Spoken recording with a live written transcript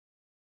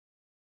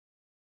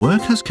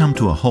Work has come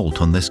to a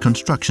halt on this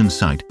construction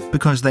site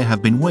because they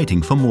have been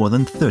waiting for more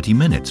than 30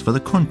 minutes for the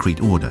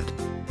concrete ordered.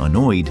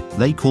 Annoyed,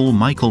 they call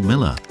Michael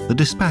Miller, the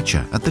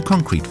dispatcher at the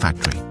concrete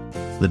factory.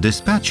 The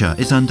dispatcher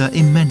is under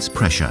immense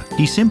pressure.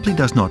 He simply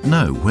does not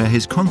know where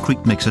his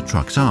concrete mixer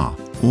trucks are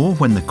or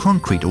when the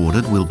concrete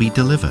ordered will be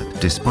delivered.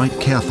 Despite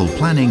careful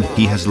planning,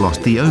 he has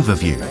lost the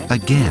overview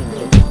again.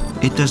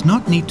 It does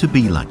not need to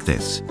be like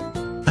this.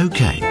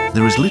 Okay,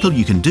 there is little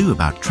you can do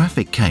about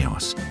traffic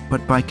chaos,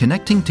 but by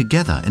connecting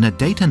together in a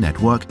data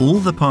network all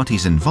the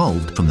parties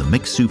involved, from the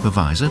mix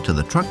supervisor to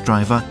the truck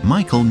driver,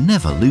 Michael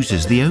never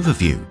loses the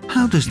overview.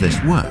 How does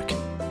this work?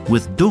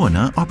 With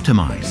Dorner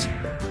Optimize,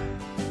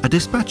 a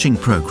dispatching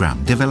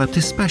program developed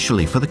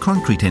especially for the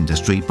concrete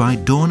industry by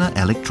Dorner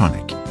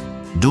Electronic.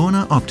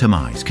 Dorner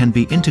Optimize can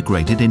be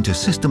integrated into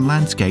system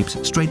landscapes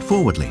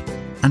straightforwardly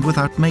and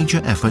without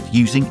major effort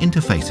using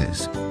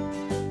interfaces.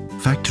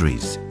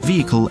 Factories,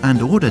 vehicle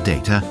and order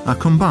data are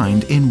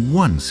combined in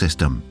one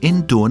system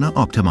in Dorner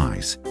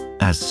Optimize.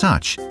 As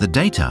such, the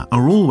data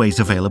are always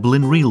available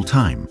in real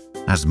time,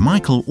 as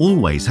Michael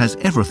always has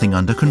everything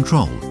under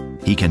control.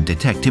 He can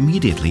detect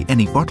immediately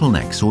any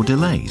bottlenecks or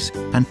delays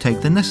and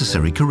take the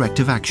necessary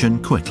corrective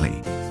action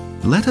quickly.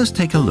 Let us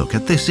take a look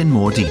at this in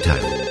more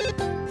detail.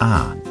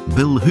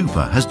 Bill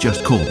Hooper has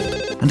just called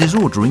and is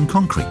ordering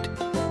concrete.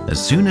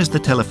 As soon as the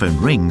telephone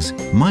rings,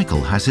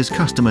 Michael has his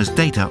customer's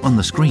data on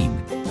the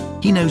screen.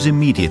 He knows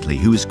immediately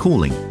who is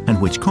calling and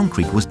which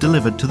concrete was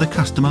delivered to the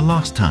customer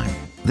last time.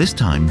 This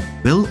time,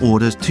 Bill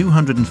orders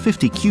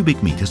 250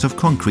 cubic meters of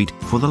concrete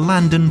for the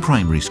Landon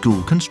Primary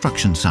School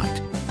construction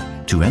site.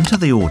 To enter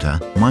the order,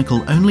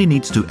 Michael only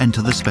needs to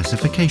enter the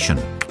specification,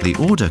 the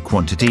order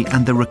quantity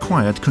and the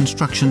required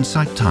construction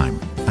site time,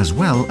 as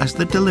well as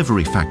the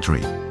delivery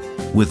factory.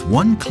 With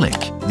one click,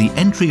 the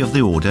entry of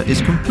the order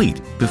is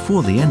complete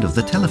before the end of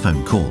the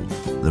telephone call.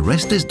 The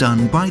rest is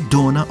done by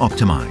Dorner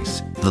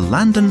Optimize. The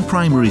Landon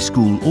Primary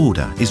School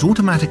order is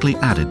automatically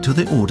added to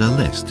the order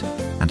list,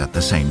 and at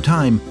the same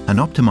time, an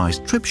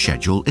optimized trip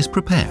schedule is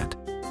prepared.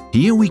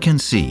 Here we can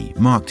see,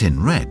 marked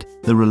in red,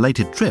 the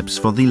related trips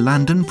for the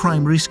Landon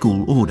Primary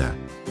School order.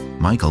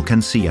 Michael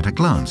can see at a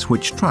glance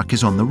which truck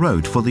is on the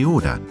road for the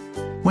order,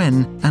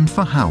 when and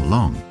for how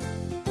long.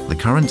 The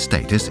current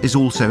status is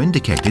also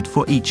indicated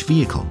for each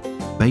vehicle.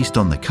 Based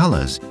on the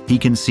colors, he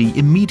can see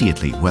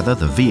immediately whether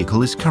the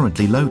vehicle is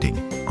currently loading,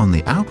 on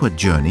the outward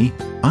journey,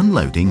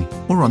 unloading,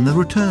 or on the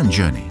return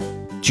journey.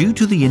 Due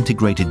to the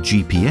integrated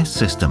GPS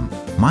system,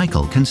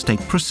 Michael can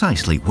state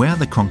precisely where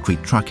the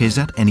concrete truck is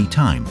at any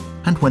time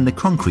and when the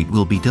concrete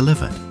will be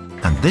delivered.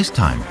 And this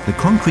time, the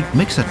concrete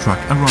mixer truck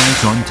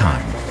arrives on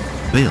time.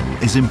 Bill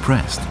is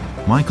impressed.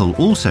 Michael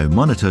also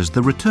monitors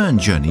the return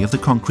journey of the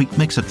concrete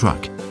mixer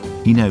truck.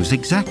 He knows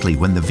exactly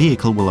when the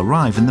vehicle will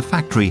arrive in the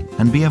factory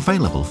and be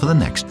available for the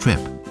next trip.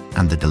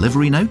 And the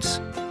delivery notes?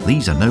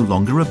 These are no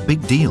longer a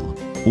big deal.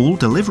 All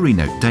delivery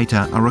note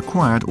data are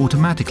acquired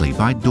automatically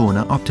by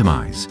Dorner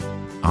Optimize.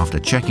 After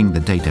checking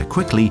the data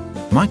quickly,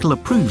 Michael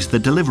approves the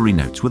delivery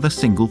notes with a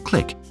single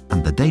click,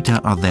 and the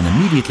data are then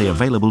immediately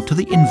available to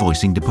the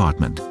invoicing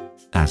department.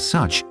 As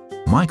such,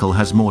 Michael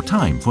has more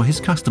time for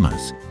his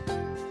customers.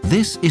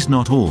 This is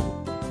not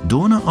all.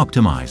 Dorner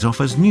Optimize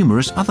offers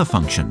numerous other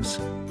functions.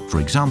 For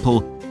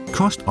example,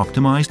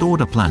 cost-optimized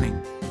order planning,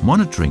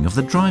 monitoring of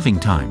the driving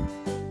time,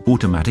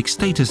 automatic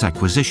status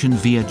acquisition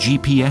via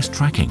GPS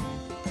tracking,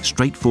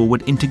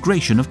 straightforward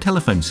integration of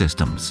telephone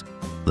systems,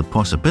 the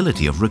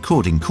possibility of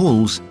recording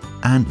calls,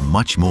 and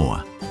much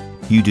more.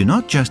 You do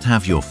not just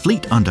have your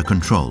fleet under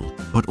control,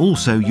 but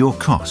also your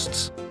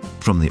costs.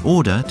 From the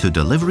order to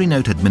delivery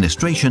note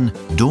administration,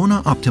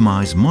 Dorner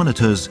Optimize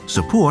monitors,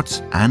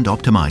 supports, and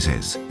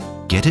optimizes.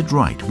 Get it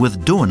right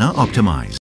with Dorner Optimize.